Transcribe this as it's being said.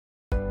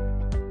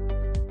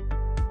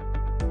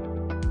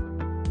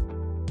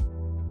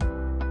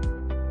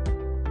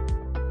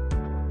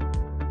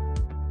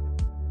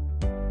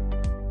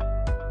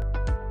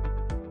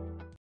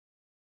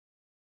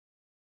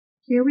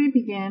Here we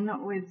begin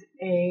with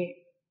a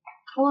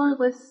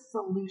colorless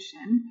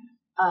solution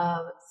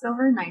of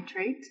silver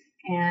nitrate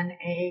and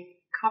a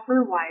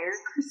copper wire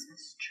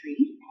Christmas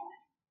tree.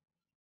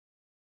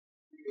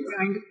 We're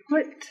going to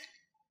put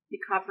the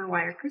copper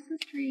wire Christmas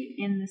tree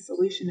in the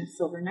solution of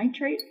silver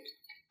nitrate.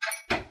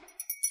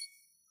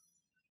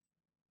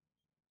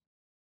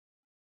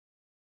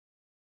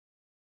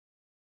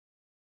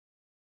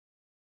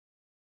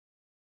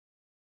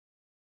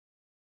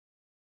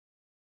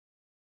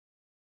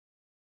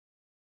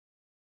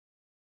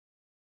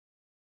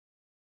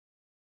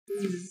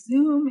 We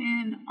zoom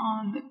in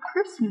on the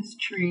Christmas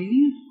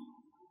tree.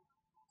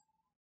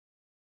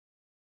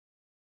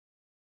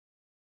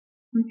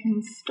 We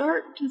can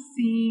start to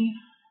see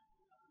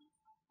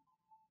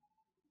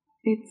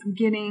it's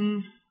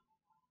getting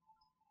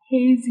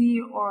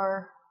hazy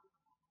or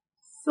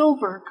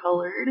silver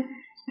colored,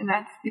 and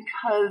that's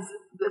because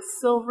the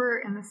silver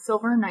in the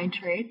silver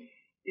nitrate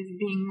is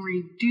being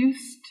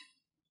reduced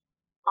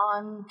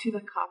onto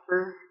the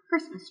copper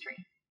Christmas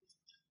tree.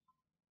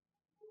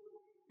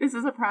 This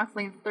is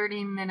approximately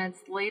 30 minutes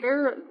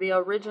later. The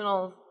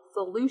original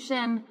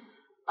solution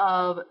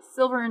of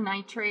silver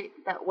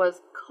nitrate that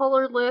was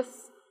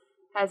colorless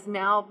has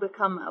now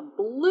become a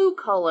blue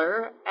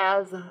color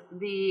as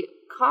the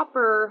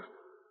copper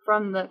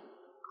from the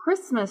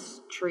Christmas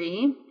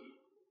tree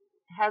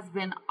has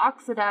been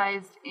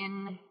oxidized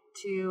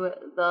into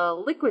the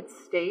liquid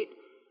state.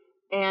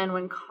 And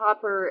when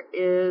copper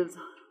is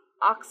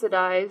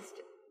oxidized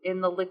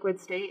in the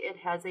liquid state, it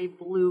has a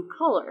blue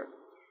color.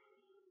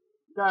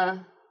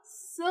 The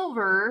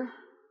silver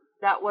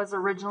that was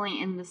originally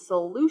in the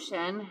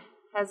solution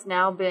has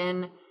now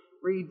been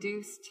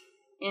reduced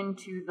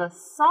into the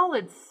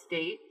solid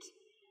state,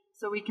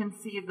 so we can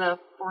see the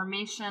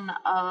formation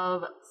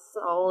of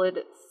solid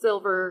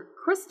silver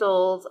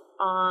crystals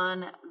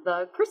on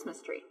the Christmas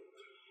tree.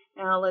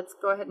 Now let's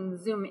go ahead and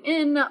zoom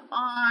in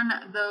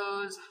on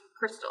those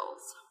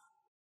crystals.